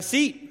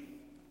Seat.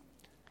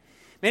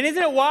 Man,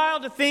 isn't it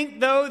wild to think,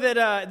 though,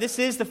 that this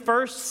is the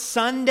first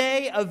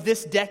Sunday of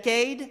this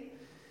decade?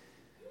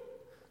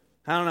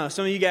 I don't know.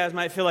 Some of you guys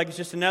might feel like it's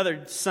just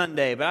another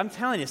Sunday, but I'm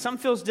telling you,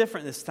 something feels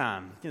different this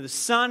time. The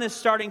sun is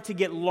starting to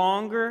get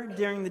longer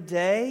during the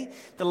day.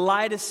 The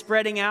light is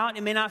spreading out.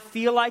 It may not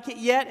feel like it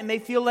yet. It may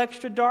feel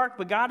extra dark,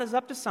 but God is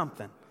up to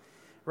something,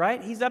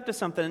 right? He's up to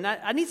something, and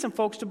I need some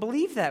folks to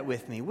believe that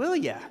with me, will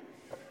ya?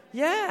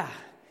 Yeah.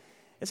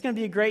 It's going to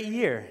be a great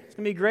year. It's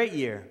going to be a great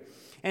year.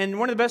 And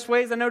one of the best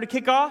ways I know to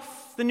kick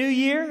off the new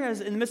year, as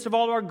in the midst of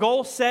all of our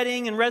goal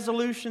setting and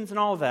resolutions and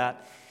all of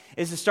that,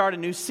 is to start a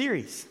new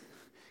series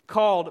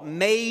called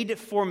Made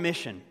for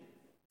Mission.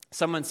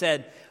 Someone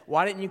said,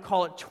 why didn't you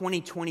call it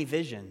 2020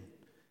 Vision?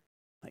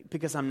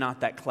 Because I'm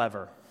not that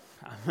clever.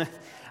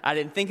 I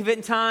didn't think of it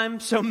in time,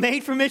 so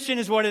Made for Mission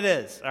is what it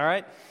is, all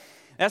right?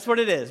 That's what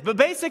it is. But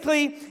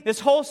basically, this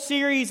whole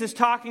series is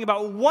talking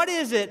about what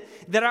is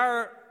it that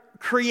our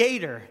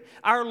Creator,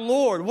 our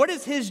Lord, what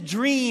is His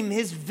dream,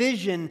 His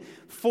vision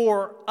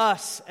for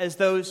us as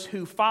those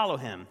who follow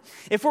Him?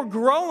 If we're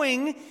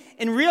growing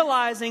and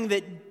realizing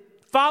that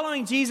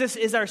following Jesus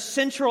is our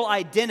central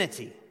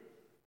identity,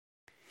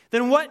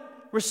 then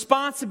what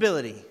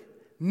responsibility,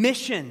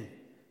 mission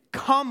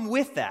come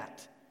with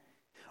that?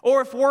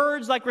 Or if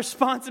words like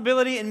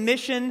responsibility and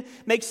mission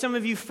make some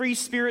of you free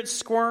spirits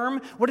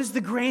squirm, what is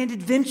the grand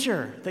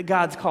adventure that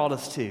God's called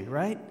us to,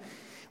 right?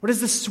 What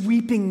is the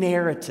sweeping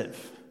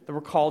narrative that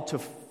we're called to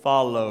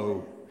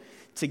follow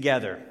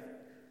together?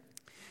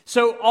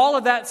 So all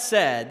of that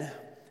said,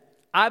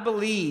 I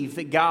believe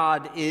that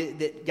God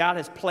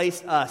has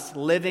placed us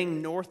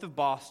living north of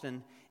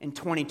Boston in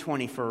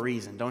 2020 for a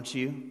reason, don't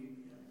you?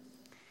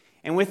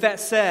 And with that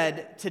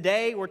said,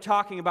 today we're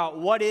talking about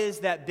what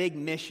is that big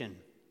mission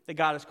that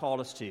God has called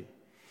us to.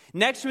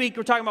 Next week,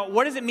 we're talking about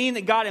what does it mean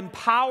that God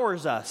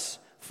empowers us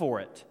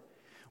for it.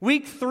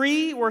 Week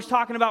 3, we're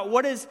talking about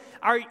what is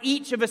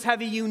each of us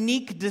have a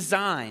unique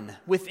design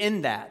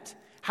within that.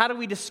 How do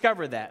we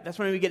discover that? That's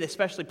when we get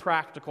especially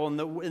practical. In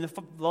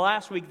the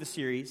last week of the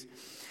series,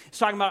 it's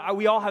talking about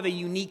we all have a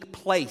unique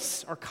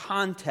place or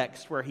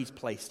context where He's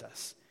placed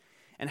us.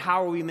 And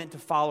how are we meant to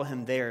follow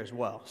Him there as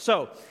well?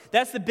 So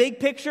that's the big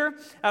picture.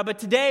 But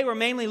today we're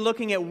mainly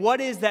looking at what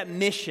is that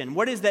mission?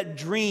 What is that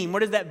dream?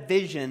 What is that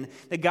vision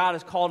that God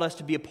has called us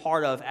to be a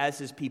part of as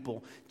His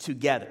people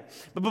together?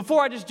 But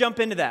before I just jump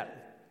into that,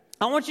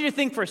 I want you to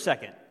think for a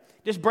second.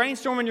 Just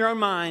brainstorm in your own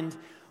mind.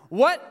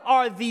 What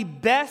are the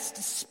best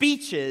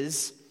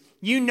speeches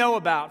you know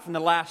about from the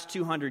last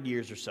 200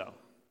 years or so?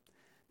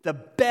 The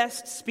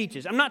best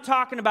speeches. I'm not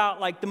talking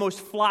about like the most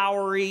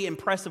flowery,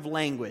 impressive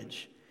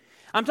language.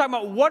 I'm talking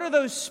about what are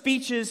those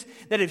speeches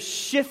that have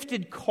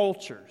shifted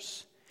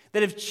cultures,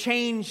 that have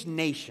changed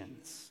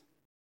nations.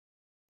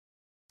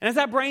 And as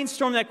I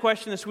brainstormed that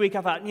question this week,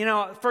 I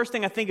thought, first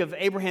thing I think of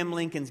Abraham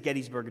Lincoln's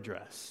Gettysburg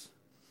Address.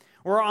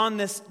 We're on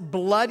this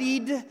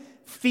bloodied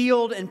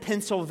field in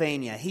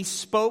Pennsylvania. He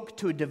spoke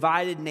to a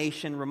divided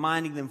nation,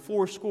 reminding them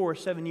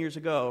 7 years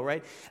ago,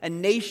 right? A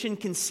nation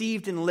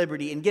conceived in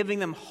liberty and giving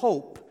them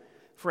hope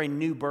for a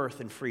new birth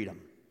and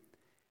freedom.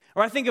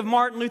 Or I think of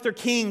Martin Luther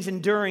King's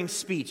enduring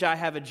speech, I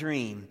Have a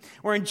Dream,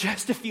 where in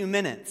just a few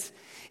minutes,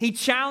 he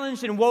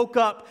challenged and woke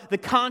up the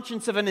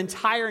conscience of an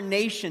entire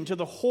nation to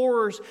the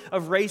horrors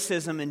of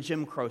racism in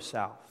Jim Crow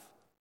South.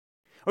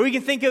 Or we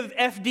can think of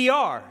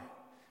FDR,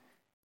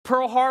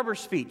 Pearl Harbor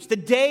speech, the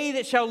day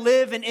that shall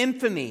live in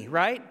infamy,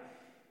 right?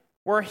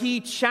 Where he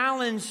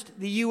challenged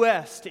the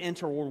U.S. to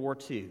enter World War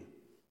II.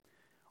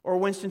 Or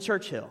Winston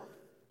Churchill.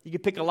 You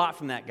could pick a lot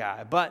from that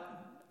guy, but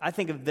I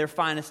think of Their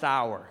Finest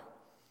Hour,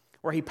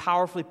 where he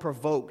powerfully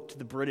provoked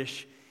the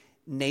British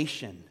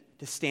nation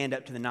to stand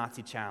up to the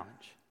Nazi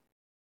challenge.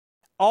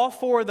 All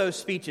 4 of those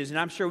speeches, and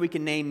I'm sure we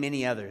can name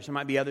many others, there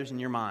might be others in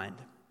your mind,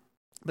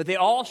 but they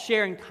all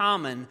share in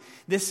common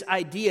this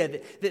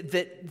idea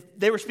that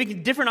they were speaking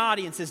to different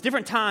audiences,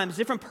 different times,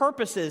 different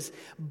purposes,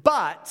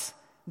 but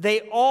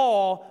they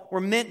all were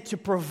meant to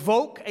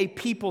provoke a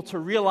people to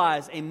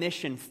realize a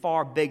mission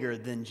far bigger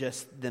than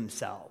just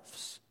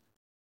themselves.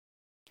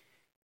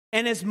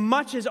 And as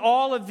much as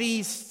all of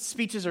these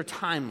speeches are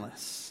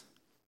timeless,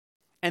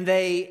 and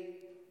they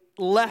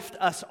left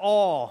us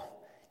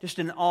all just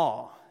in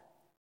awe,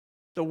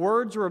 the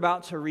words we're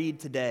about to read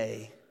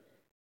today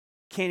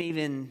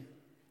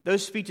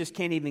those speeches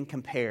can't even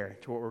compare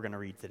to what we're going to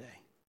read today.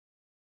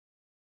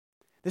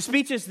 The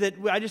speeches that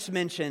I just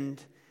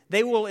mentioned,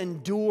 they will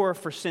endure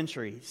for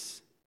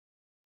centuries.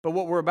 But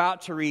what we're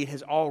about to read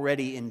has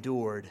already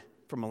endured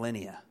for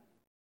millennia.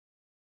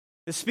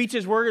 The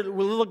speeches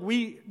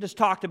we just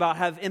talked about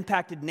have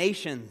impacted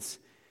nations.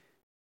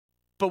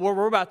 But what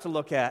we're about to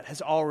look at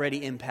has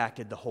already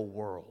impacted the whole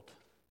world.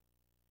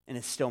 And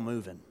it's still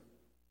moving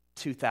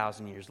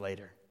 2,000 years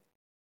later.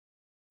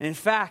 And in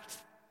fact,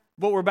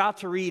 what we're about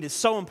to read is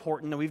so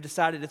important that we've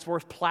decided it's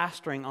worth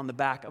plastering on the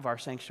back of our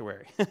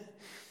sanctuary.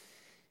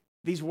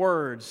 These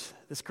words,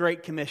 this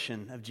great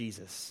commission of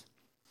Jesus.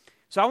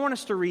 So I want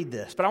us to read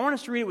this, but I want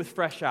us to read it with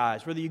fresh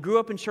eyes, whether you grew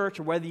up in church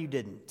or whether you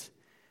didn't.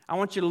 I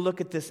want you to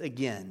look at this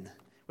again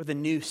with a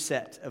new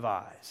set of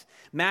eyes.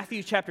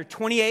 Matthew chapter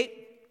 28,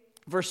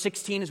 verse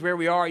 16 is where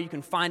we are. You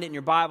can find it in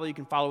your Bible. You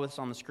can follow us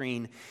on the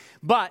screen.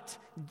 But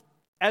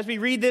as we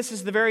read this,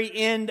 is the very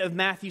end of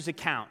Matthew's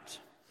account.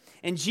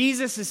 And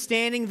Jesus is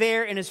standing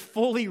there in his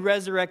fully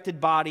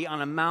resurrected body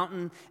on a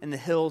mountain in the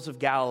hills of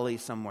Galilee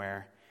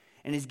somewhere.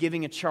 And he's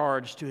giving a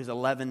charge to his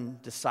 11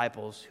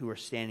 disciples who are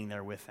standing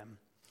there with him.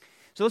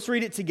 So let's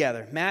read it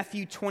together.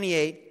 Matthew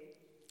 28,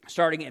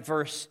 starting at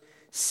verse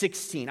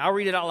 16. I'll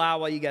read it out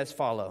loud while you guys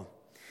follow.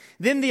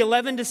 Then the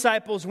 11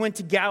 disciples went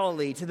to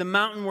Galilee, to the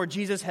mountain where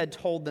Jesus had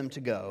told them to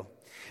go.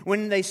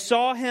 When they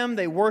saw him,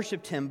 they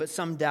worshipped him, but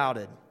some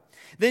doubted.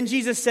 Then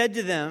Jesus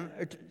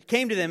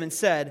came to them and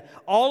said,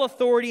 "All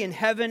authority in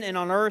heaven and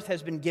on earth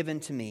has been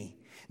given to me.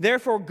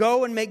 Therefore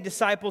go and make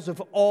disciples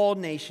of all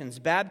nations,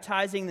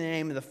 baptizing in the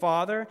name of the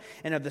Father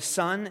and of the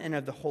Son and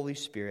of the Holy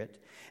Spirit,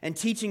 and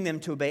teaching them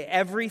to obey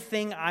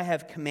everything I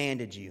have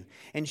commanded you.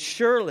 And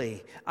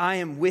surely I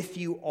am with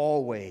you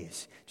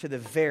always to the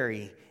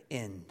very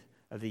end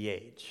of the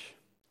age."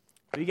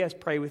 Will you guys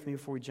pray with me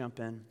before we jump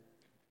in?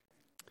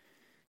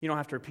 You don't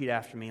have to repeat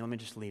after me. Let me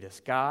just lead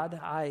us. God,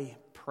 I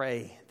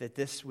pray that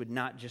this would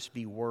not just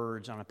be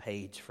words on a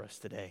page for us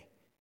today.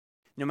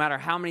 No matter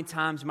how many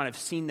times you might have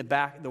seen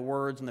the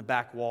words on the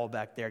back wall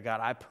back there,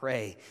 God, I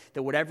pray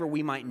that whatever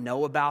we might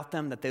know about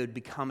them, that they would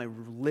become a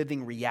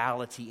living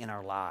reality in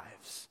our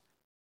lives.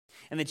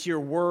 And that your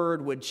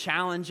word would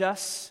challenge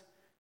us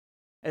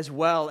as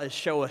well as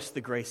show us the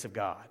grace of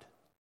God.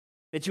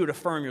 That you would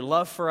affirm your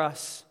love for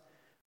us,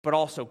 but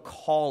also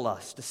call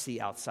us to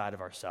see outside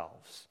of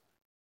ourselves.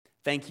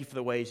 Thank you for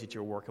the ways that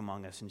you work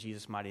among us. In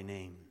Jesus' mighty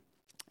name,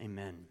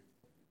 amen.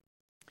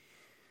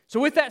 So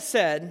with that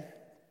said,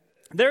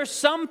 there are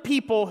some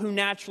people who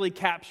naturally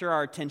capture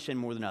our attention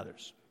more than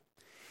others.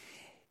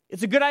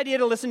 It's a good idea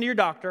to listen to your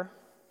doctor,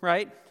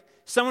 right?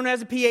 Someone who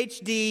has a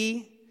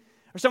PhD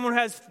or someone who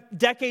has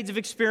decades of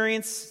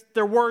experience,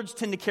 their words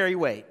tend to carry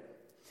weight.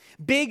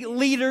 Big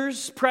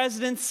leaders,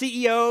 presidents,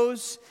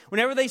 CEOs,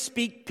 whenever they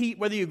speak,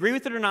 whether you agree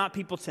with it or not,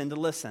 people tend to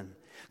listen.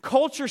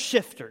 Culture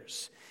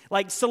shifters,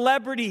 like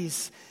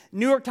celebrities,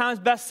 New York Times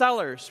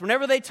bestsellers,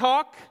 whenever they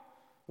talk,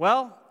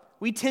 well,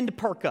 we tend to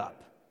perk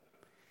up.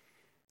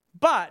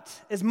 But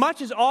as much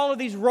as all of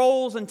these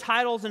roles and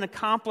titles and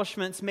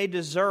accomplishments may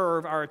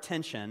deserve our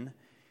attention,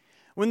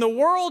 when the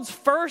world's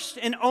first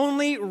and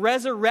only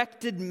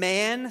resurrected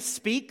man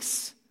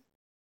speaks,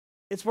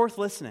 it's worth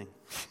listening.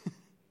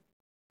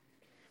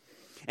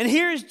 And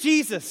here's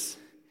Jesus.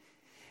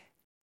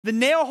 The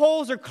nail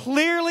holes are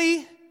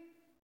clearly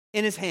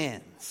in his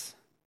hands.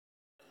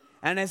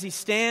 And as he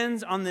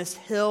stands on this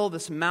hill,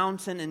 this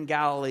mountain in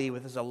Galilee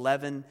with his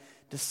 11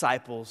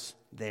 disciples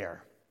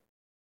there.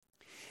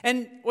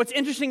 And what's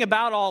interesting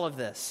about all of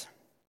this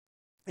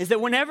is that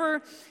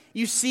whenever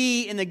you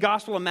see in the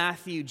Gospel of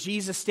Matthew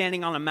Jesus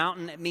standing on a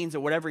mountain, it means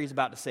that whatever he's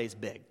about to say is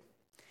big.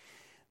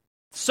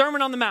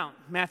 Sermon on the Mount,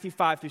 Matthew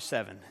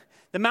 5-7.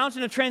 The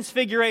Mountain of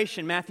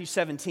Transfiguration, Matthew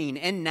 17,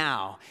 and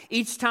now.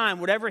 Each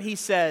time, whatever he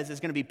says is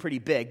going to be pretty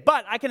big.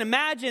 But I can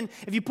imagine,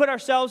 if you put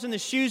ourselves in the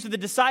shoes of the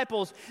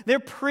disciples, they're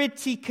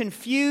pretty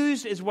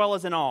confused as well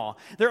as in awe.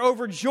 They're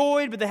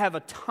overjoyed, but they have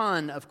a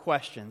ton of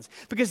questions.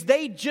 Because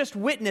they just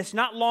witnessed,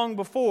 not long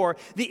before,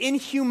 the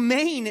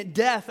inhumane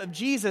death of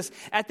Jesus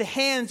at the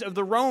hands of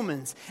the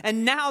Romans.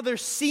 And now they're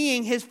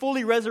seeing his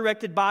fully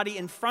resurrected body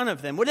in front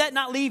of them. Would that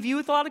not leave you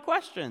with a lot of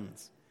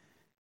questions?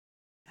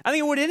 I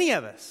think it would any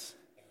of us.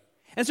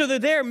 And so they're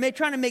there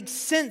trying to make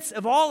sense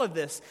of all of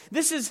this.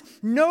 This is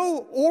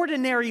no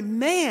ordinary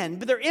man,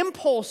 but their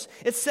impulse,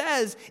 it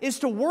says, is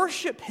to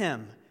worship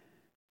him.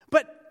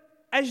 But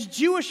as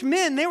Jewish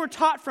men, they were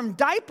taught from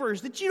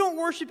diapers that you don't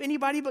worship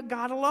anybody but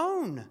God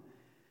alone.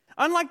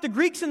 Unlike the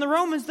Greeks and the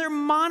Romans, they're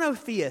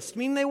monotheists,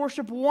 meaning they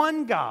worship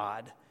one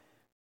God.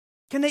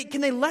 Can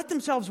they let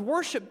themselves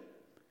worship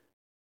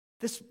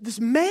this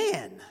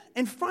man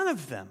in front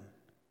of them?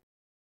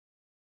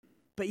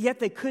 But yet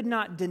they could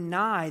not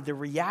deny the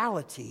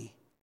reality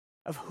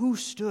of who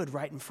stood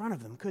right in front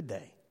of them, could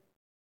they?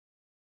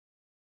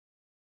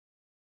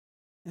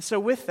 And so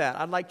with that,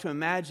 I'd like to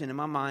imagine in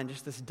my mind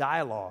just this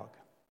dialogue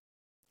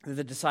that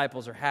the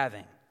disciples are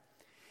having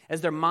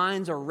as their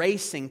minds are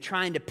racing,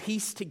 trying to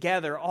piece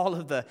together all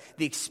of the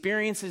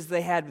experiences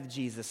they had with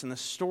Jesus and the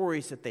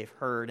stories that they've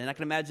heard. And I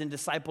can imagine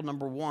disciple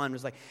number one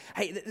was like,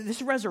 hey,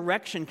 this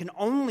resurrection can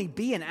only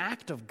be an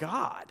act of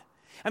God.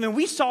 I mean,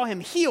 we saw him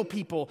heal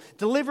people,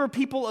 deliver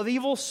people of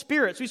evil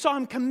spirits. We saw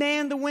him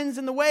command the winds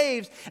and the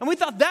waves. And we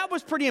thought that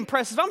was pretty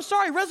impressive. I'm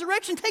sorry,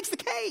 resurrection takes the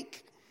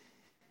cake.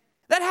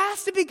 That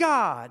has to be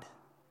God.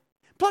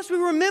 Plus, we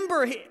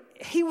remember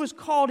he was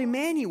called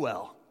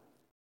Emmanuel,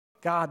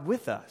 God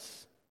with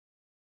us.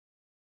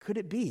 Could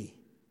it be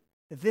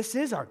that this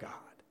is our God?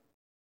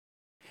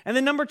 And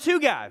then number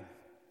two guy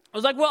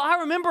was like, well,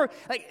 I remember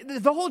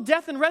the whole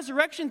death and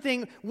resurrection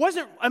thing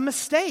wasn't a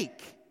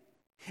mistake.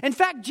 In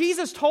fact,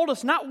 Jesus told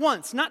us not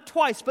once, not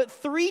twice, but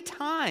 3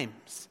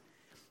 times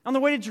on the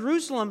way to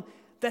Jerusalem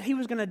that he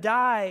was going to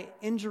die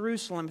in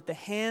Jerusalem at the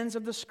hands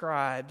of the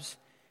scribes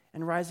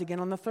and rise again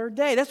on the third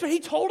day. That's what he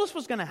told us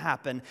was going to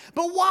happen.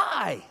 But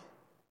why?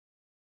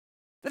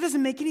 That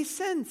doesn't make any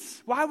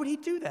sense. Why would he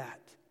do that?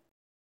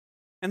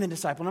 And then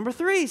disciple number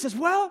 3 says,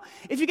 well,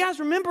 if you guys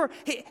remember,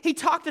 he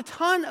talked a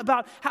ton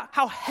about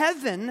how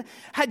heaven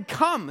had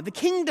come. The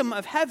kingdom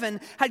of heaven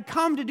had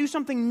come to do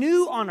something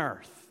new on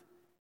earth.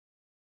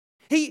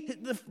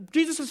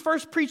 Jesus'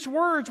 first preached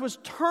words was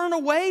turn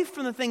away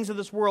from the things of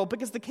this world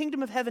because the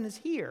kingdom of heaven is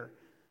here.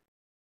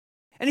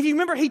 And if you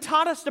remember, he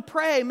taught us to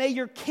pray, may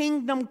your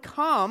kingdom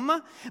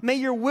come, may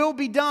your will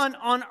be done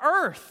on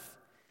earth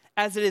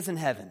as it is in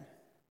heaven.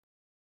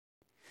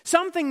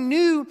 Something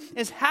new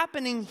is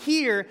happening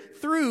here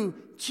through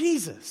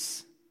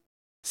Jesus.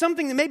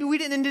 Something that maybe we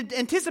didn't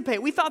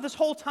anticipate. We thought this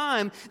whole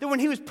time that when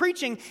he was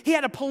preaching, he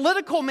had a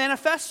political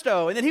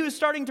manifesto and that he was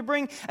starting to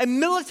bring a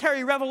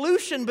military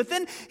revolution. But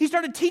then he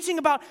started teaching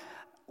about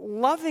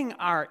loving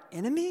our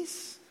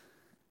enemies.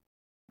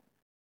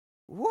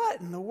 What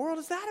in the world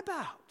is that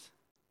about?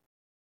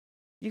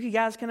 You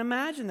guys can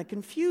imagine the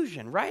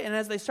confusion, right? And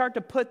as they start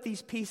to put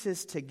these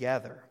pieces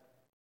together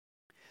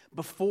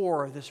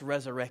before this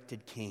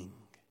resurrected king,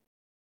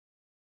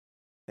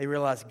 they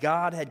realize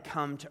God had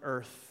come to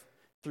earth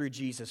through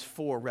Jesus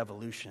for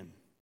revolution,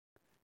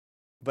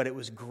 but it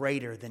was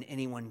greater than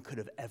anyone could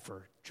have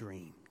ever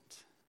dreamed.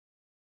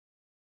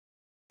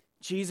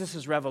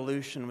 Jesus'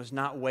 revolution was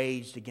not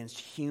waged against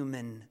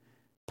human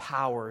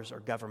powers or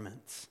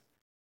governments,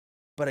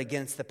 but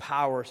against the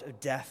powers of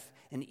death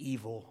and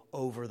evil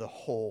over the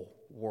whole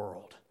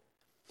world.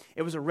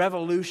 It was a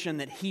revolution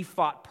that he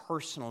fought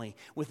personally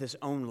with his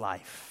own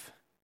life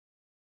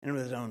and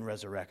with his own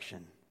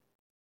resurrection.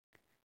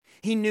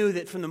 He knew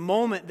that from the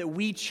moment that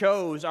we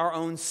chose our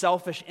own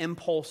selfish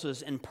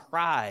impulses and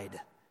pride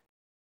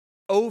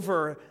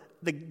over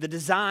the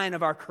design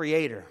of our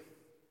Creator,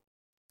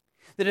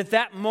 that at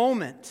that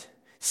moment,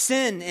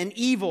 sin and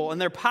evil and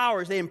their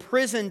powers, they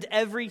imprisoned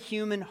every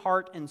human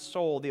heart and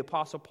soul. The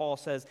Apostle Paul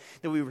says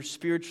that we were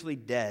spiritually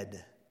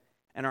dead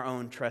in our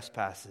own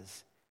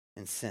trespasses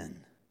and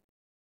sin.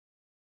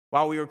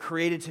 While we were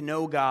created to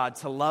know God,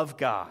 to love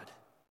God,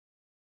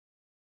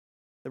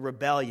 the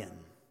rebellion,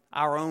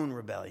 our own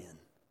rebellion,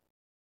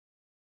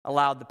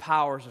 allowed the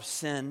powers of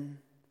sin,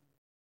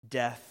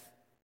 death,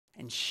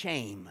 and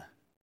shame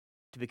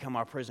to become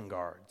our prison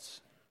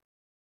guards.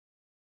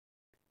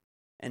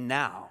 And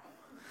now,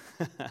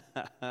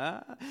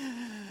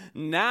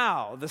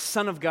 the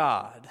Son of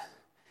God,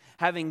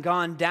 having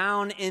gone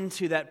down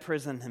into that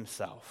prison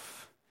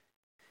himself,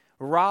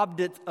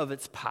 robbed it of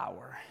its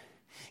power,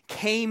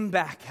 came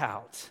back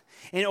out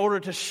in order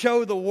to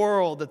show the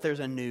world that there's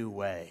a new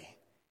way.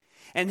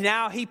 And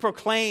now he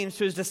proclaims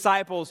to his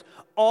disciples,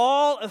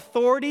 all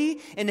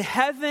authority in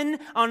heaven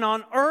and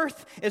on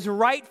earth is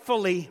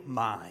rightfully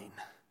mine.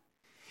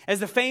 As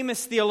the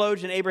famous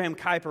theologian Abraham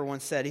Kuyper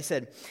once said, he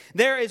said,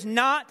 there is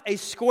not a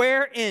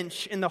square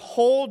inch in the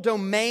whole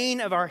domain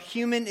of our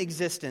human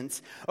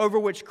existence over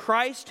which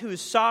Christ, who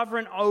is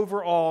sovereign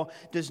over all,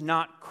 does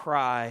not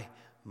cry,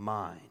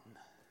 mine.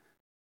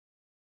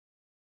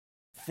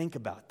 Think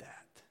about that.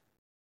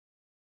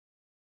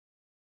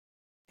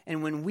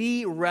 And when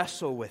we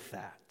wrestle with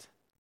that,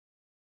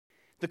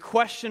 the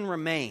question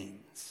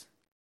remains,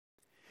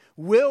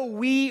 will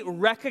we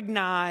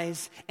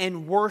recognize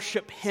and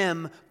worship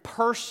him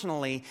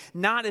personally,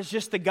 not as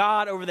just the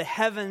God over the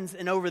heavens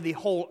and over the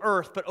whole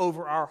earth, but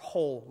over our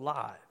whole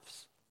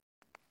lives?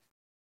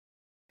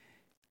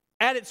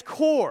 At its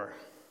core,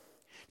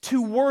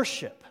 to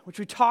worship, which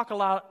we talk a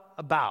lot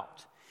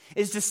about,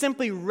 is to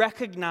simply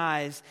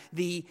recognize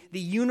the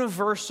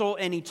universal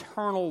and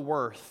eternal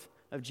worth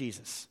of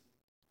Jesus.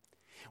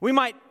 We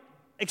might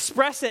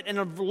express it in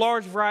a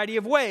large variety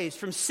of ways,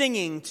 from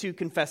singing to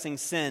confessing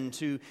sin,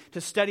 to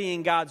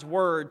studying God's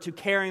word, to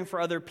caring for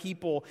other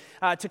people,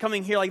 to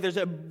coming here. Like, there's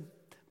a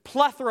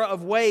plethora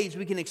of ways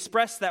we can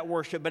express that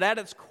worship. But at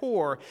its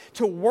core,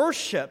 to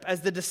worship,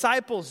 as the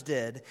disciples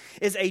did,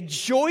 is a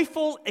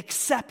joyful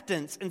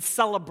acceptance and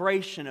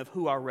celebration of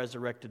who our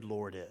resurrected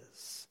Lord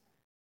is.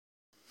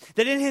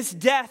 That in his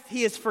death,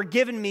 he has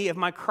forgiven me of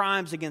my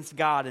crimes against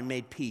God and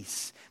made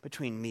peace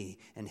between me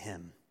and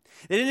him.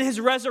 That in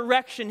his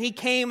resurrection, he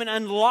came and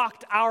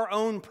unlocked our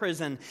own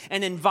prison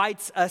and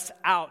invites us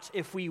out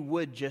if we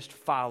would just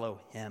follow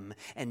him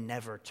and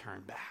never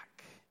turn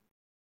back.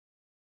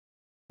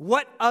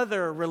 What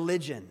other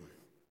religion,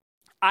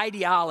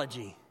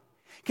 ideology,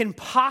 can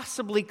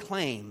possibly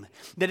claim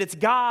that its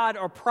God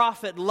or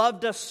prophet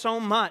loved us so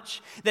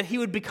much that he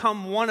would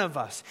become one of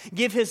us,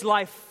 give his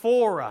life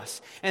for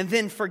us, and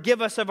then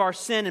forgive us of our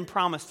sin and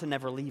promise to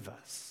never leave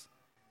us?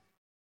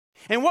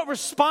 And what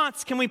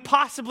response can we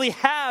possibly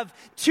have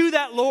to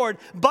that Lord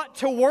but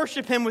to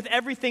worship him with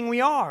everything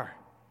we are?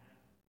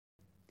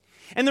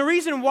 And the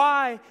reason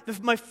why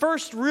my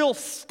first real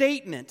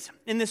statement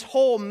in this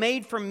whole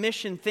made for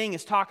mission thing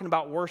is talking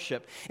about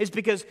worship is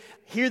because,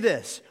 hear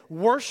this,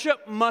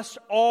 worship must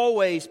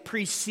always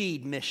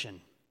precede mission.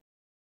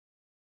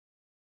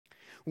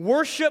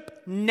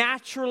 Worship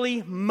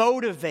naturally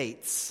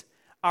motivates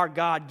our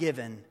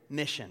God-given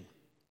mission.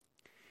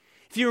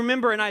 If you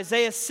remember in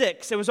Isaiah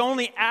 6, it was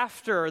only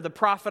after the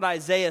prophet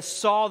Isaiah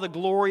saw the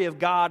glory of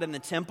God in the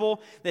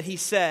temple that he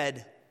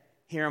said,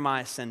 "Here am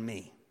I, send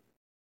me."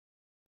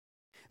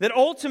 That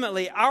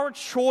ultimately our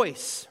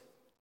choice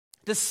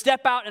to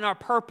step out in our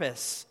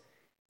purpose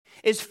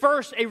is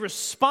first a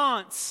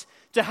response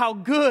to how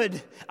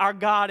good our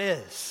God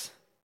is.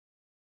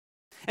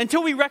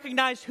 Until we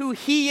recognize who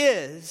He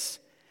is,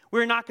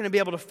 we're not going to be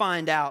able to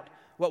find out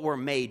what we're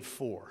made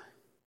for.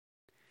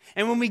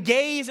 And when we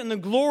gaze in the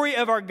glory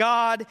of our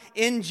God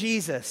in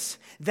Jesus,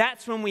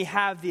 that's when we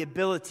have the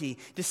ability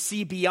to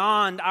see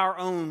beyond our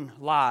own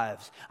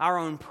lives, our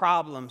own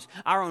problems,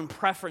 our own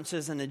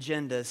preferences and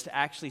agendas, to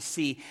actually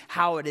see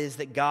how it is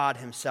that God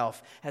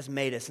Himself has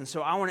made us. And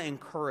so I want to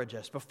encourage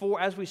us,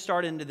 as we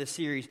start into this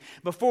series,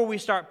 before we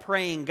start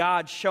praying,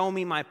 "God, show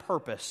me my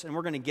purpose," and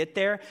we're going to get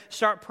there,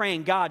 start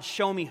praying, "God,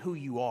 show me who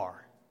you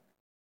are."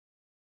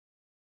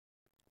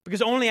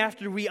 Because only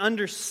after we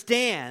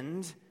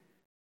understand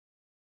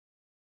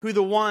who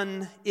the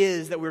one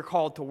is that we're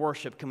called to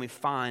worship can we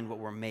find what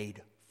we're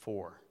made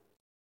for.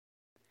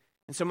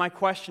 And so my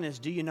question is,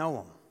 do you know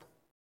Him?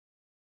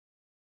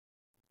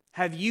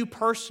 Have you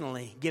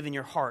personally given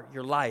your heart,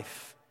 your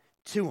life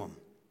to Him?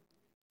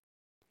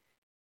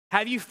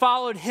 Have you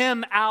followed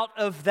Him out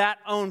of that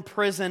own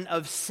prison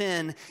of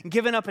sin,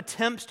 given up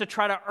attempts to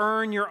try to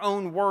earn your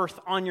own worth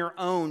on your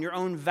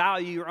own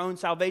value, your own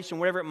salvation,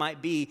 whatever it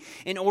might be,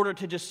 in order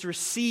to just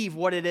receive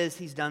what it is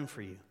He's done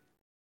for you?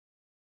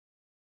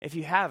 If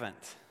you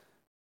haven't,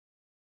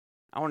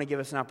 I want to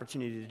give us an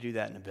opportunity to do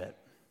that in a bit.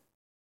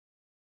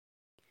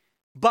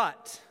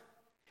 But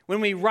when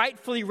we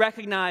rightfully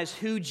recognize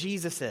who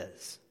Jesus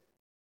is,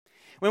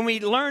 when we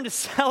learn to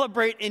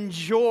celebrate and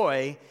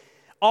enjoy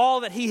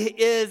all that He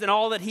is and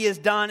all that He has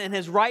done and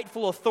His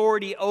rightful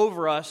authority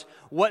over us,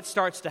 what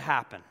starts to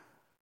happen?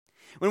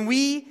 When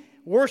we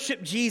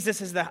worship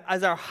Jesus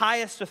as our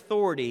highest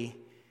authority,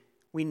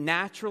 we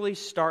naturally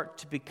start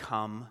to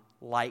become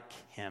like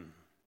Him.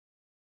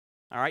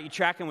 All right, you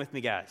tracking with me,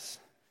 guys?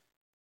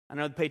 I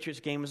know the Patriots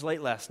game was late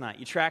last night.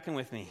 You tracking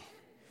with me?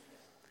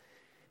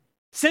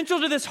 Central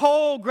to this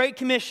whole Great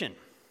Commission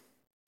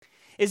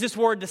is this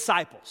word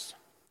disciples.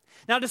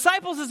 Now,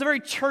 disciples is a very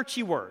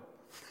churchy word.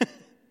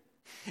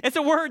 It's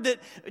a word that,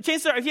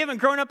 chances are, if you haven't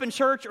grown up in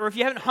church or if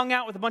you haven't hung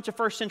out with a bunch of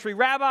first century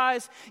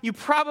rabbis, you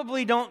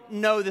probably don't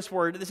know this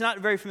word. It's not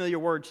a very familiar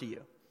word to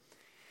you.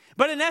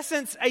 But in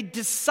essence, a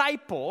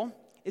disciple,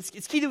 it's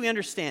key that we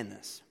understand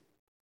this.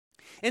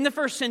 In the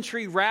first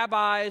century,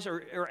 rabbis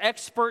or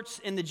experts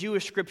in the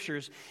Jewish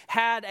scriptures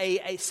had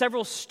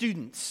several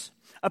students,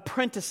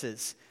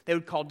 apprentices, they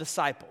would call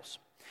disciples,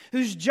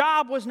 whose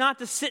job was not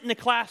to sit in a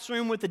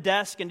classroom with a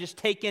desk and just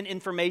take in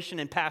information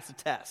and pass a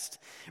test,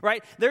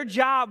 right? Their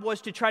job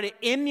was to try to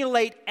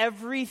emulate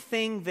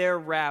everything their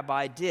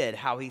rabbi did,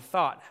 how he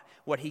thought,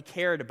 what he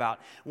cared about,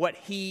 what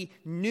he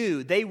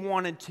knew. They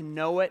wanted to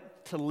know it,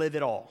 to live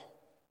it all.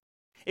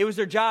 It was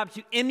their job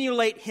to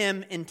emulate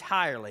him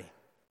entirely.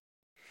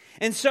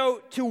 And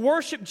so to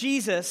worship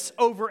Jesus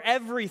over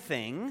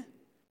everything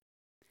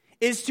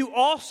is to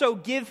also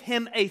give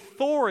Him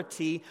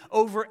authority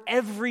over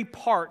every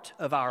part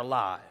of our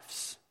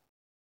lives.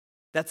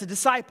 That's a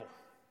disciple.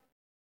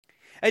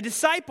 A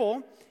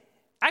disciple,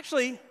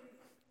 actually,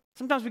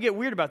 sometimes we get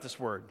weird about this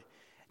word.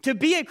 To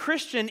be a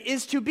Christian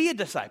is to be a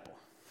disciple.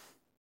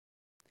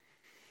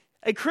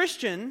 A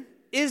Christian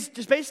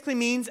just basically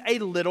means a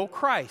little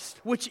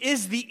Christ, which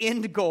is the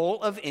end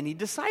goal of any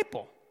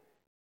disciple.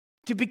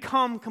 To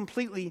become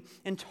completely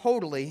and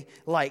totally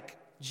like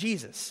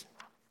Jesus.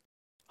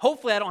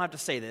 Hopefully I don't have to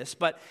say this,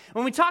 but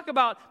when we talk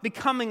about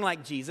becoming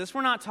like Jesus,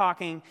 we're not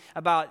talking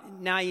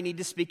about now you need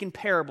to speak in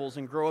parables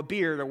and grow a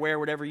beard or wear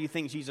whatever you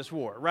think Jesus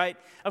wore, right?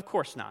 Of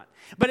course not.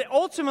 But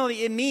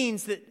ultimately it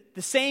means that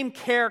the same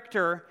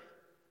character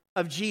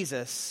of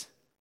Jesus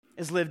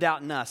is lived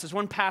out in us. As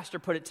one pastor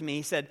put it to me,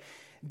 he said,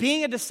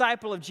 being a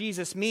disciple of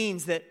Jesus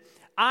means that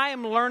I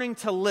am learning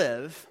to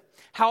live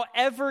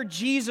however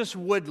Jesus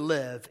would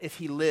live if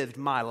He lived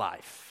my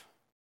life.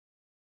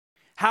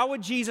 How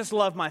would Jesus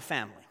love my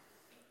family?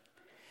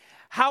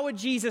 How would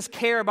Jesus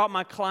care about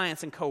my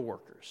clients and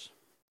coworkers?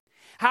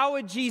 How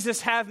would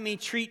Jesus have me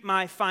treat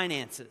my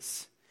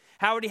finances?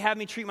 How would He have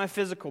me treat my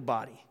physical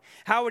body?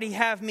 How would He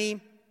have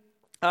me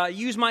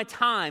use my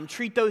time,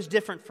 treat those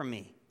different from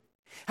me?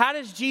 How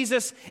does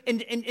Jesus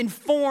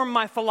inform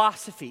my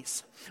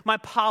philosophies, my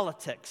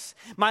politics,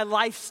 my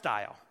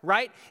lifestyle,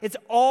 right? It's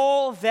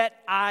all that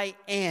I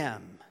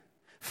am.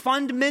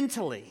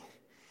 Fundamentally,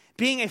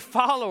 being a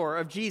follower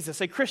of Jesus,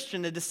 a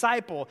Christian, a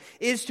disciple,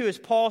 is to, as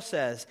Paul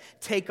says,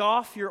 take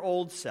off your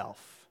old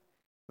self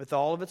with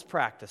all of its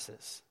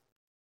practices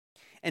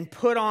and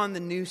put on the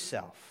new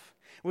self,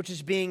 which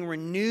is being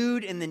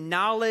renewed in the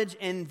knowledge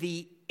and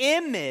the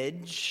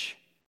image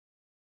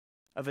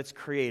of its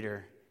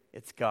creator,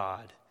 its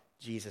God,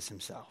 Jesus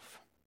Himself.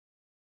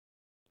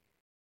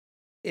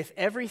 If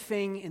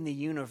everything in the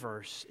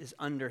universe is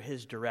under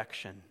His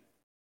direction,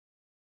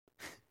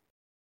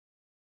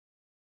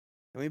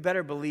 then we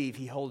better believe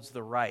He holds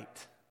the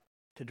right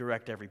to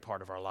direct every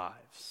part of our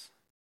lives.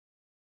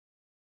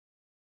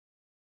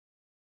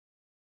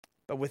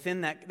 But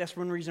within that, that's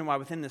one reason why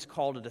within this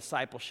call to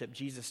discipleship,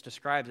 Jesus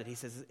describes it. He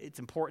says it's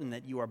important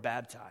that you are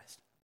baptized.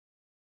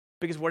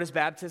 Because what is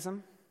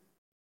baptism?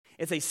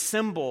 It's a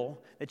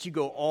symbol that you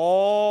go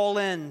all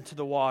into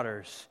the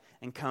waters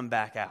and come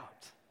back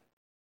out.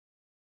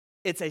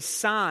 It's a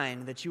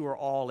sign that you are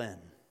all in.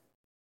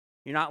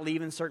 You're not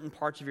leaving certain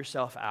parts of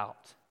yourself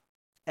out.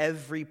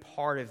 Every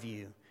part of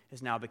you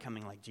is now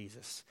becoming like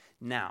Jesus.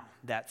 Now,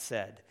 that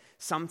said,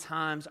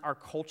 sometimes our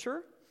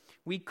culture,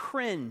 we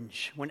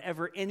cringe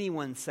whenever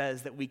anyone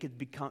says that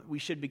we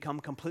should become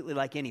completely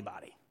like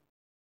anybody.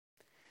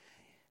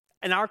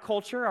 In our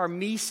culture, our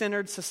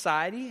me-centered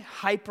society,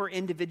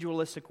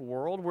 hyper-individualistic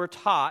world, we're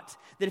taught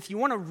that if you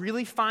want to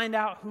really find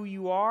out who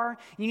you are,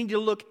 you need to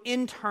look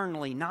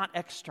internally, not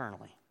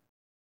externally.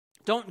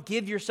 Don't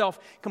give yourself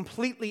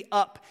completely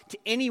up to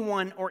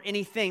anyone or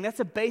anything. That's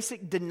a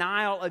basic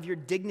denial of your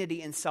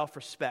dignity and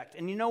self-respect.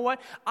 And you know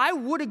what? I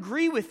would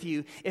agree with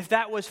you if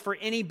that was for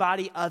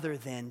anybody other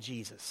than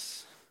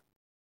Jesus.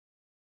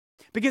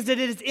 Because it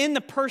is in the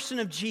person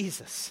of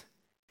Jesus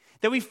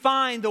that we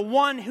find the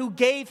one who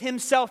gave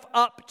himself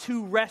up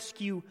to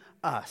rescue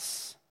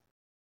us.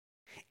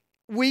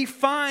 We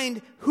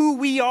find who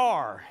we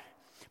are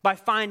by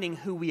finding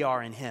who we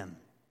are in him.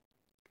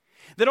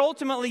 That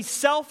ultimately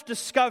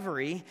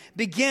self-discovery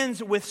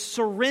begins with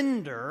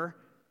surrender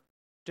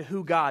to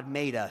who God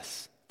made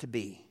us to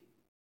be.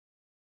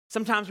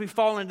 Sometimes we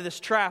fall into this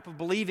trap of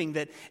believing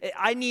that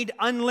I need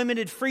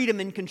unlimited freedom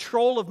and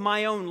control of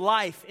my own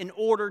life in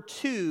order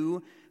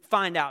to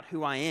find out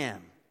who I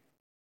am.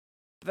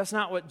 But that's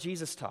not what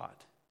Jesus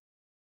taught.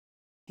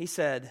 He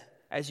said,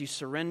 as you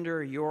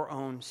surrender your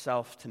own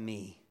self to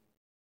me,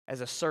 as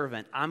a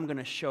servant, I'm going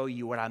to show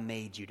you what I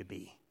made you to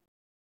be.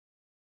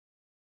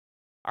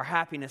 Our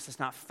happiness is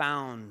not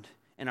found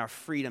in our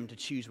freedom to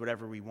choose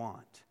whatever we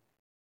want.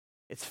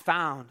 It's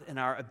found in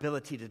our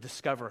ability to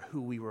discover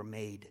who we were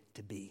made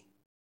to be.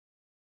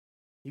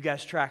 You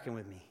guys tracking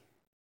with me?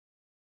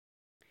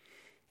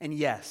 And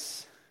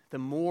yes, the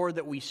more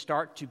that we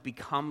start to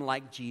become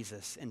like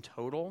Jesus in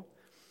total,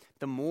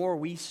 the more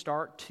we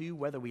start to,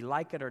 whether we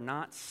like it or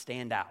not,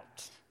 stand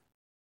out.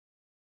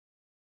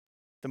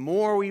 The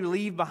more we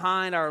leave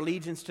behind our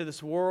allegiance to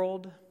this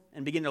world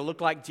and begin to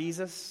look like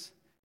Jesus,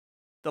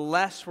 the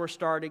less we're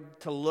starting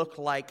to look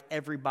like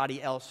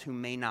everybody else who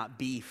may not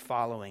be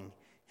following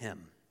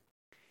him.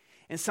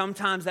 And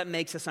sometimes that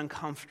makes us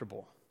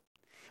uncomfortable.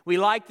 We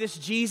like this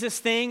Jesus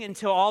thing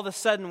until all of a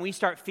sudden we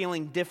start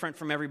feeling different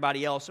from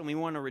everybody else and we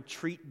want to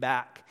retreat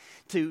back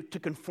to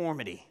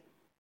conformity,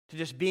 to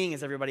just being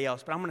as everybody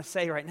else. But I'm going to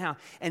say right now,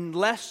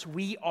 unless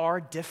we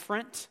are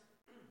different,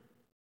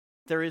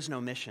 there is no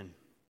mission.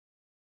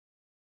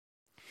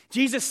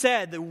 Jesus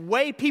said, the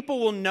way people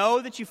will know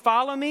that you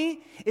follow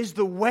me is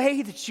the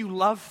way that you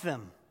love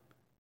them.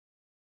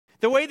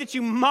 The way that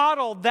you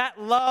model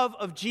that love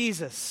of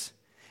Jesus.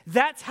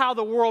 That's how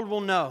the world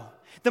will know.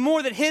 The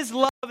more that his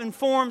love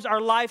informs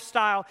our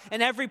lifestyle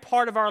and every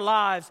part of our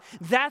lives,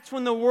 that's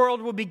when the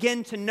world will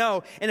begin to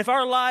know. And if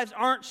our lives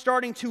aren't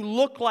starting to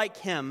look like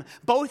him,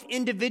 both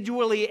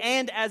individually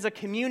and as a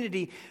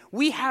community,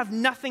 we have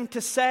nothing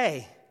to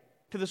say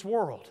to this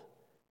world.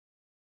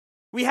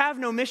 We have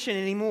no mission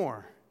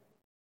anymore.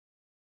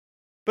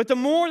 But the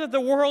more that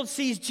the world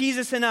sees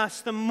Jesus in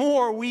us, the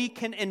more we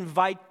can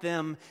invite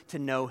them to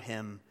know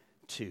him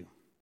too.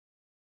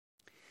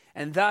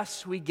 And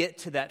thus we get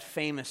to that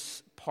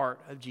famous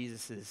part of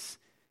Jesus'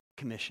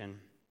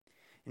 commission.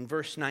 In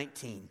verse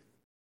 19,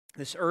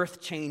 this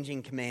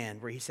earth-changing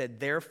command where he said,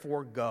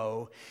 therefore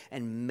go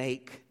and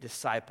make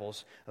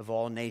disciples of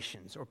all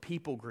nations, or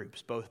people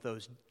groups, both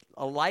those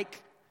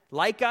alike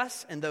like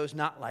us and those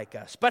not like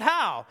us. But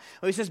how?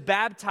 Well, he says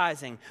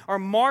baptizing or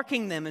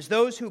marking them as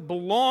those who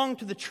belong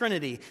to the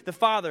Trinity, the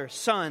Father,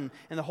 Son,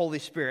 and the Holy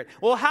Spirit.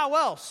 Well, how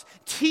else?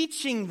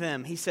 Teaching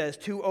them, he says,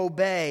 to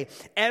obey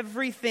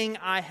everything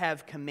I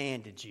have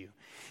commanded you.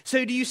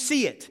 So do you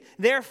see it?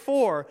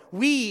 Therefore,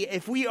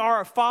 if we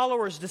are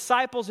followers,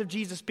 disciples of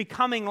Jesus,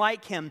 becoming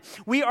like him,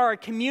 we are a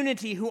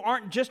community who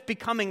aren't just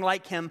becoming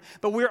like him,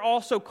 but we're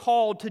also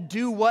called to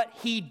do what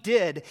he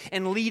did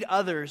and lead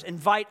others,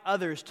 invite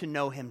others to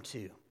know him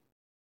too.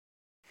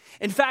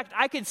 In fact,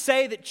 I could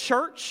say that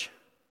church,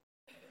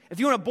 if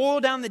you want to boil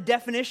down the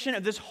definition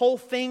of this whole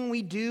thing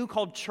we do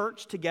called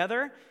church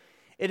together,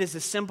 it is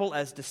as simple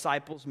as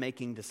disciples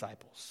making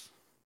disciples.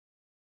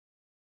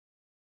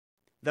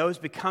 Those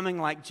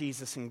becoming like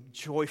Jesus in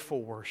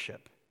joyful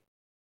worship,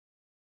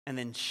 and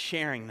then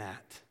sharing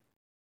that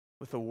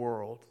with a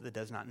world that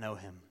does not know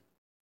him.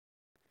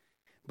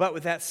 But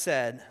with that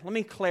said, let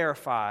me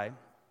clarify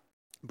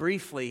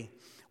briefly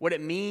what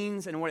it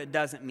means and what it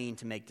doesn't mean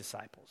to make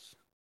disciples.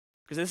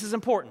 Because this is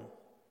important.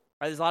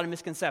 Right? There's a lot of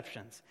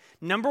misconceptions.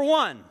 Number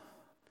one,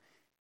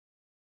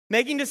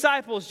 making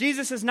disciples.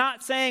 Jesus is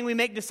not saying we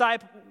make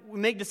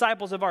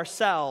disciples of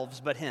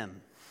ourselves, but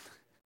him.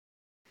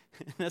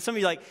 Now, some of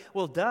you are like,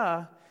 well,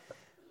 duh.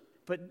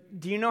 But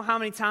do you know how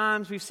many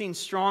times we've seen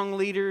strong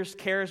leaders,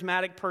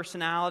 charismatic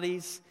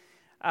personalities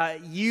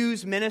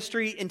use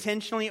ministry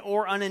intentionally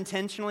or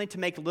unintentionally to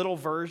make little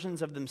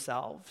versions of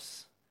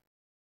themselves?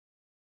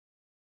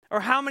 Or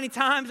how many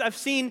times I've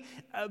seen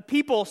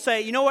people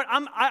say, you know what,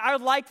 I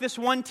like this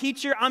one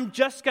teacher, I'm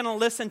just going to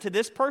listen to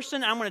this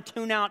person, I'm going to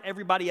tune out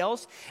everybody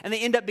else, and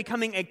they end up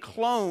becoming a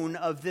clone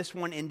of this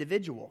one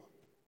individual.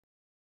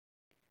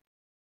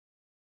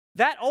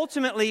 That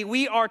ultimately,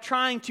 we are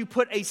trying to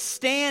put a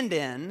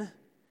stand-in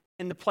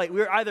the place.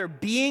 We're either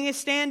being a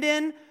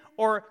stand-in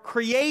or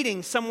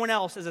creating someone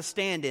else as a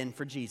stand-in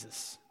for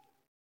Jesus.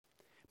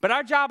 But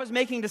our job as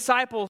making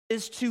disciples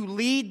is to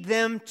lead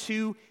them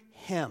to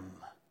Him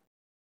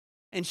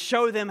and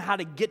show them how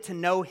to get to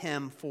know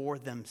Him for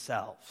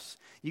themselves.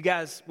 You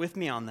guys with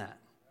me on that?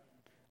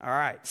 All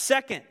right.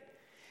 Second,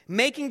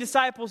 making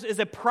disciples is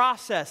a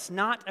process,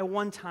 not a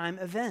one-time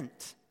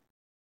event.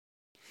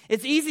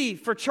 It's easy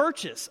for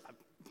churches.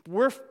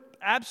 We're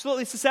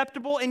absolutely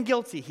susceptible and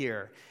guilty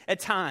here at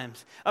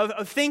times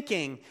of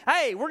thinking,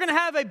 hey, we're going to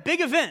have a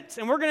big event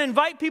and we're going to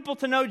invite people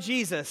to know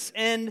Jesus.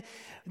 And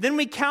then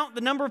we count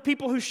the number of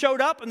people who showed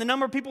up and the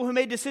number of people who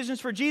made decisions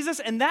for Jesus,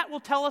 and that will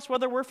tell us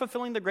whether we're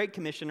fulfilling the Great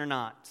Commission or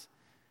not.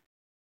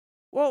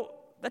 Well,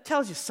 that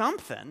tells you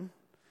something.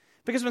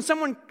 Because when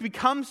someone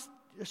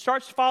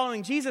starts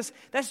following Jesus,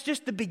 that's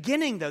just the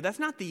beginning, though. That's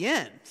not the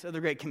end of the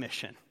Great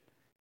Commission.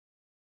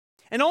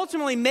 And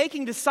ultimately,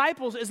 making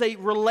disciples is a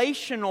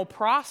relational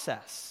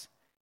process.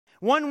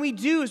 One we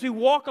do as we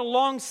walk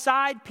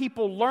alongside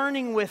people,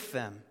 learning with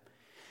them,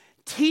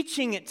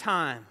 teaching at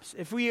times,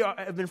 if we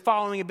have been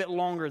following a bit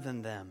longer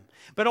than them.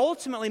 But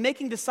ultimately,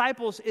 making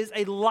disciples is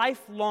a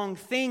lifelong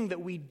thing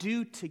that we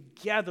do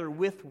together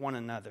with one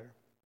another.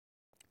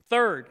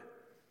 Third,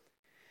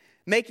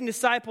 making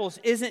disciples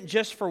isn't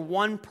just for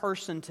one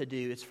person to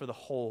do, it's for the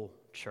whole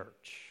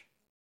church.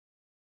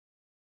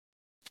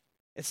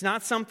 It's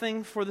not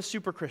something for the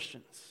super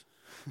Christians.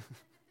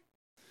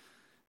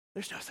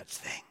 There's no such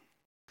thing.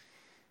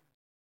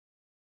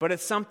 But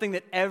it's something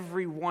that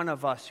every one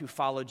of us who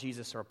follow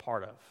Jesus are a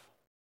part of.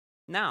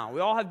 Now,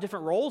 we all have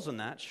different roles in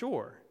that,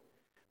 sure.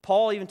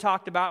 Paul even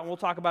talked about, and we'll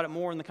talk about it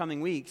more in the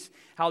coming weeks,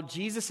 how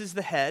Jesus is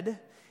the head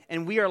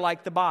and we are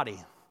like the body.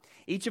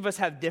 Each of us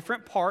have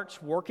different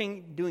parts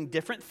working, doing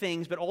different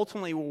things, but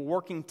ultimately we're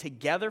working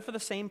together for the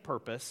same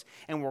purpose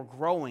and we're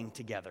growing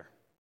together.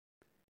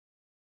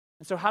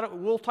 And so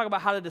we'll talk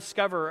about how to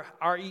discover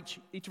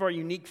each of our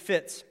unique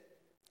fits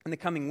in the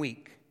coming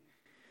week.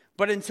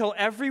 But until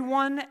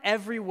everyone,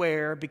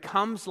 everywhere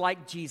becomes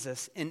like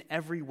Jesus in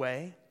every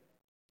way,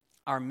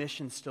 our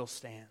mission still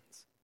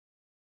stands.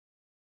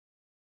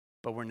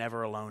 But we're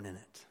never alone in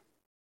it.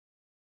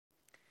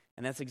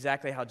 And that's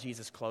exactly how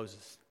Jesus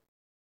closes.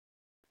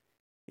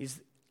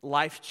 These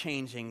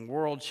life-changing,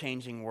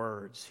 world-changing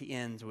words, he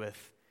ends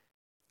with,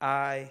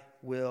 I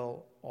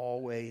will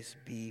always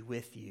be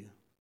with you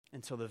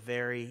until the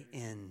very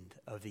end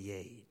of the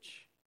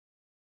age.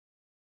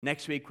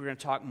 Next week, we're going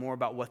to talk more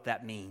about what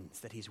that means,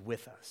 that he's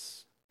with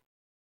us.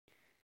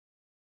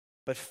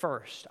 But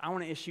first, I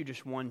want to issue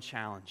just one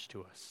challenge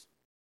to us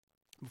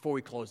before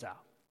we close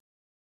out.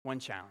 One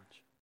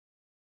challenge.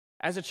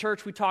 As a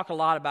church, we talk a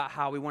lot about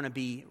how we want to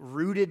be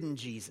rooted in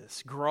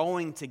Jesus,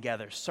 growing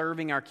together,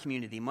 serving our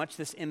community, much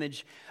this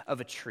image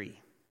of a tree.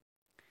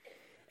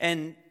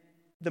 And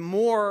the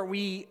more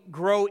we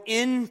grow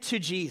into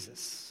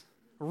Jesus,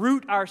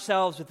 root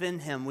ourselves within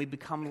him, we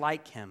become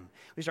like him.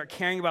 We start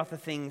caring about the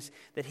things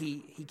that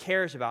he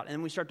cares about,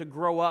 and we start to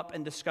grow up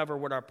and discover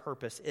what our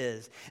purpose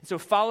is. And so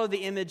follow the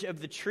image of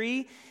the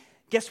tree.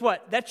 Guess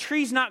what? That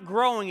tree's not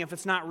growing if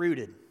it's not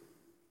rooted.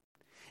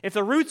 If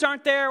the roots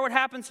aren't there, what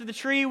happens to the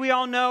tree? We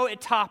all know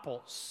it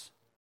topples.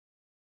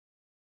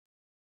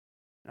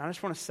 And I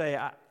just want to say,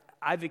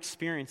 I've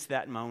experienced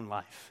that in my own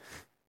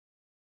life.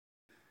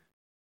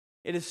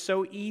 It is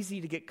so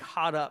easy to get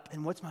caught up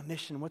in what's my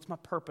mission, what's my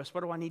purpose,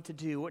 what do I need to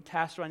do, what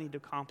tasks do I need to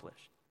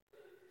accomplish.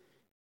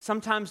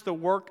 Sometimes the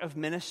work of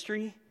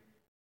ministry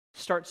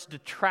starts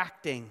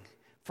detracting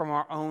from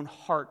our own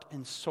heart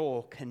and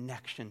soul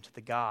connection to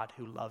the God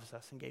who loves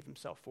us and gave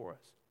himself for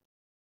us.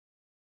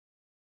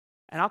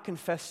 And I'll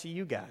confess to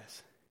you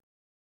guys,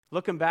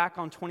 looking back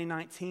on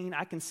 2019,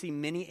 I can see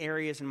many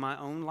areas in my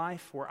own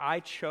life where I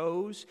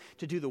chose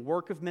to do the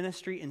work of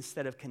ministry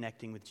instead of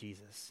connecting with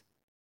Jesus.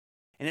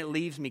 And it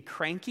leaves me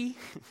cranky,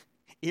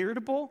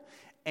 irritable,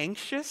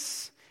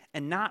 anxious,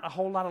 and not a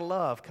whole lot of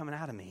love coming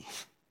out of me.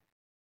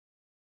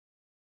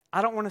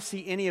 I don't want to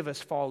see any of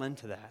us fall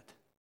into that.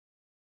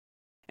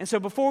 And so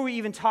before we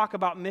even talk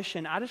about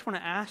mission, I just want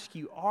to ask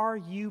you, are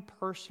you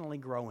personally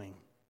growing?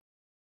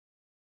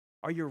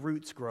 Are your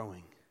roots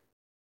growing?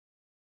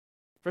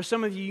 For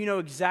some of you, you know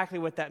exactly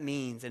what that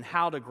means and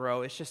how to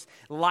grow. It's just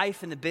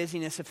life and the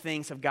busyness of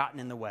things have gotten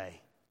in the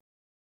way.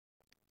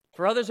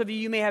 For others of you,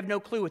 you may have no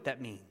clue what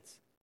that means.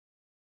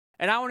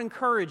 And I would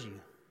encourage you,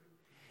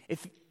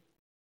 if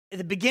at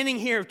the beginning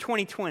here of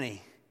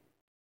 2020,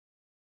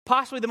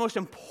 possibly the most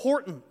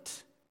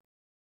important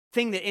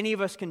thing that any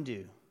of us can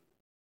do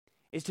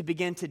is to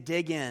begin to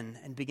dig in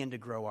and begin to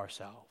grow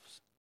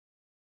ourselves.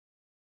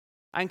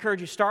 I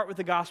encourage you, start with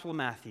the Gospel of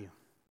Matthew.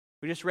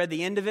 We just read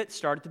the end of it,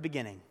 start at the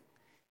beginning.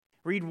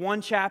 Read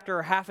one chapter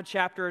or half a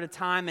chapter at a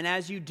time, and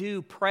as you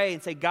do, pray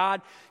and say,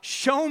 God,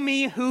 show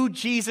me who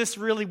Jesus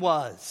really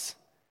was.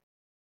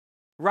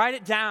 Write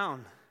it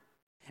down.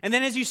 And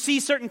then as you see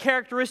certain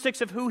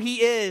characteristics of who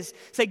he is,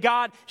 say,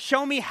 God,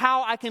 show me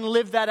how I can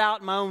live that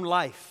out in my own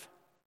life.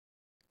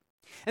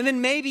 And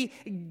then maybe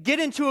get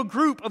into a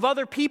group of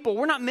other people.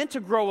 We're not meant to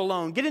grow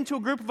alone. Get into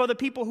a group of other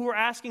people who are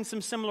asking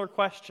some similar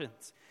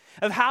questions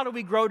of how do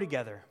we grow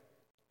together.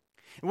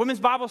 In Women's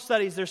Bible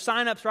Studies, there's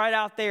sign-ups right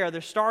out there.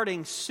 They're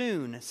starting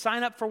soon.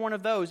 Sign up for one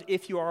of those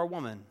if you are a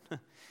woman.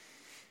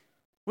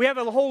 We have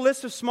a whole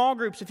list of small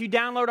groups. If you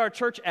download our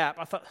church app,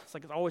 I thought it's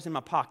like it's always in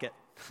my pocket.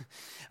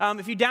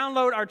 If you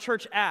download our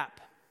church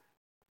app,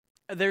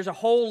 there's a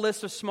whole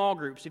list of small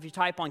groups. If you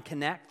type on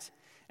Connect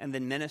and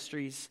then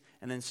Ministries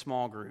and then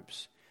Small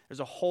Groups, there's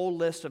a whole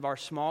list of our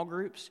small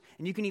groups,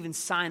 and you can even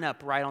sign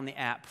up right on the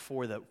app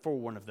for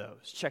one of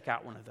those. Check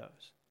out one of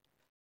those.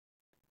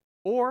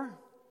 Or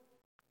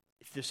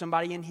if there's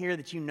somebody in here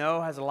that you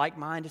know has a like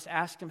mind, just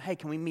ask them, hey,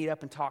 can we meet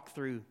up and talk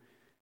through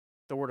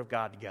the Word of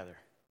God together?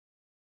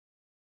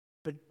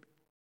 But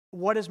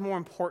what is more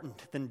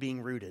important than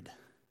being rooted?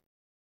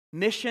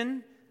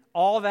 Mission,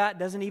 all that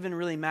doesn't even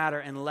really matter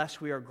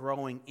unless we are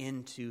growing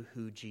into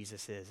who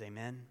Jesus is.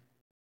 Amen?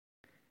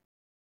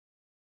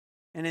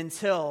 And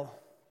until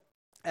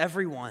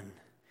everyone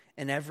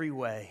in every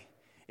way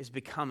is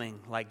becoming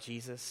like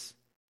Jesus,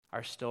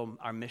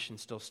 our mission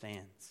still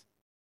stands.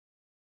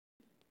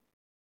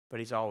 But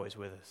he's always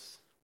with us.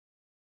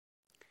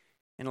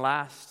 And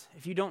last,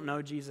 if you don't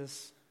know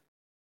Jesus,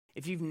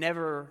 if you've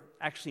never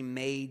actually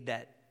made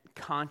that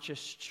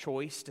conscious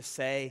choice to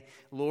say,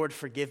 Lord,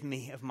 forgive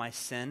me of my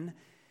sin,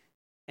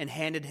 and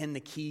handed him the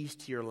keys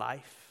to your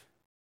life,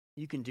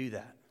 you can do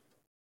that.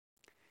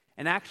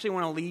 And I actually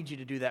want to lead you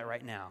to do that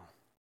right now.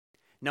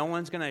 No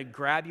one's going to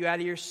grab you out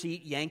of your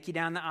seat, yank you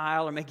down the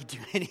aisle, or make you do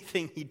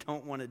anything you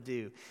don't want to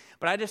do.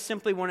 But I just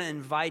simply want to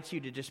invite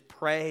you to just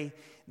pray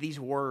these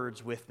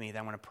words with me that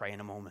I want to pray in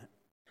a moment.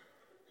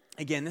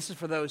 Again, this is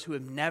for those who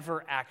have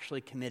never actually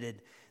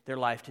committed their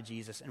life to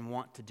Jesus and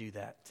want to do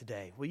that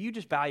today. Will you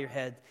just bow your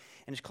head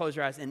and just close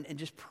your eyes and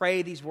just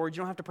pray these words?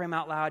 You don't have to pray them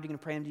out loud. You can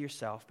pray them to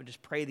yourself, but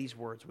just pray these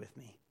words with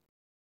me.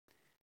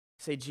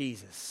 Say,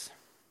 Jesus,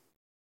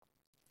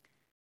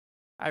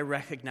 I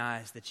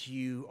recognize that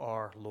you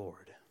are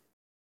Lord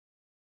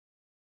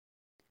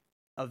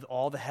of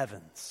all the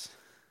heavens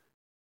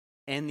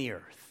and the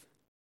earth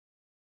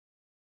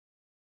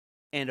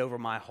and over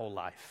my whole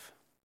life.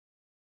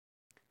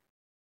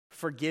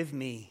 Forgive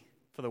me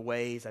for the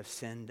ways I've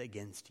sinned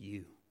against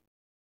you.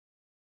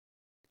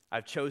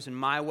 I've chosen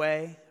my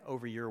way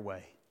over your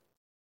way.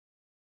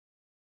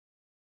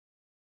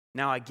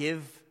 Now I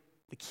give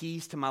the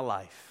keys to my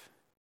life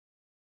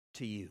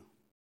to you.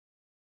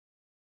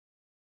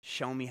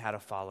 Show me how to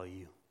follow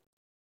you.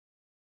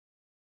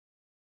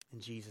 In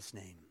Jesus'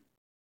 name,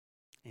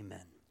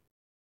 amen.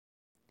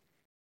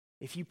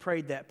 If you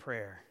prayed that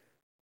prayer,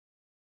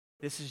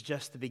 this is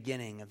just the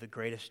beginning of the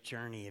greatest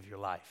journey of your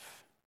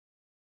life,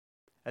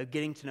 of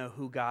getting to know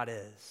who God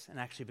is and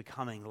actually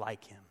becoming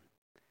like him.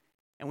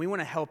 And we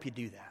want to help you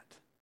do that.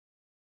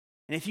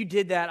 And if you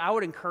did that, I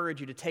would encourage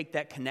you to take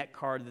that Connect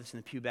card that's in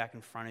the pew back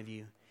in front of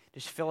you.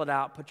 Just fill it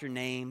out, put your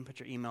name,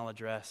 put your email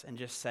address, and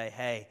just say,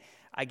 hey,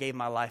 I gave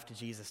my life to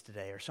Jesus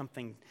today, or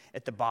something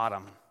at the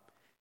bottom.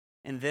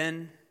 And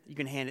then you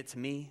can hand it to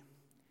me.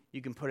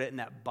 You can put it in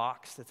that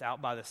box that's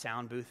out by the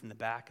sound booth in the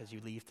back as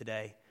you leave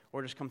today,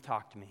 or just come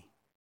talk to me.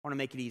 I want to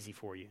make it easy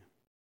for you.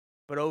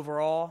 But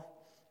overall,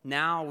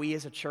 now we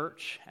as a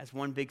church, as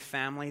one big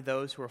family,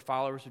 those who are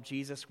followers of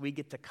Jesus, we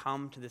get to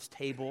come to this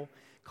table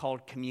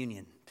called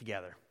communion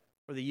together,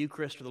 or the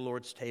Eucharist or the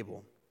Lord's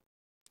table.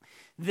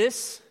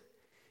 This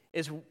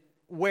is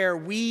where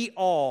we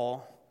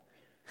all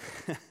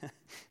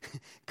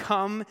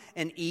come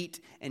and eat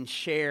and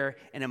share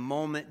in a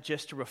moment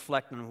just to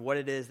reflect on what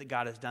it is that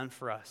God has done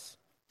for us.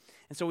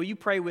 And so will you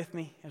pray with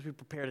me as we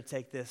prepare to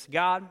take this?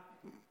 God,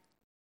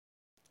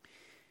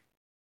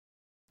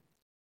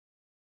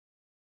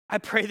 I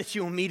pray that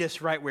you will meet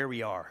us right where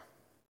we are.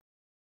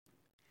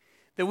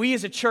 That we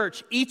as a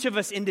church, each of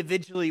us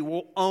individually,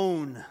 will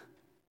own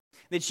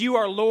that you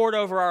are Lord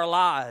over our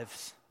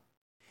lives.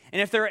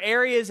 And if there are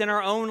areas in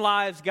our own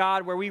lives,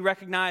 God, where we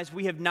recognize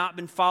we have not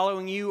been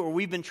following you or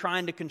we've been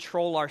trying to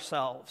control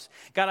ourselves,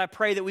 God, I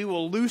pray that we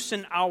will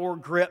loosen our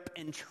grip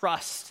and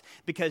trust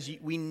because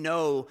we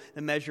know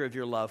the measure of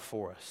your love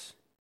for us.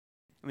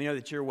 And we know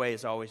that your way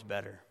is always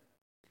better.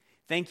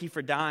 Thank you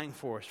for dying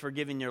for us, for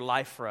giving your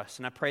life for us.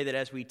 And I pray that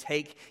as we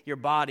take your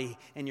body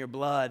and your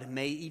blood,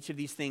 may each of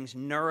these things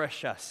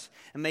nourish us.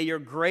 And may your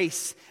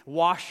grace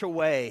wash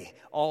away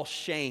all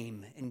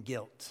shame and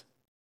guilt.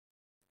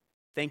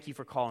 Thank you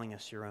for calling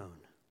us your own.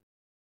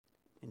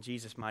 In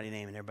Jesus' mighty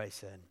name, and everybody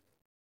said,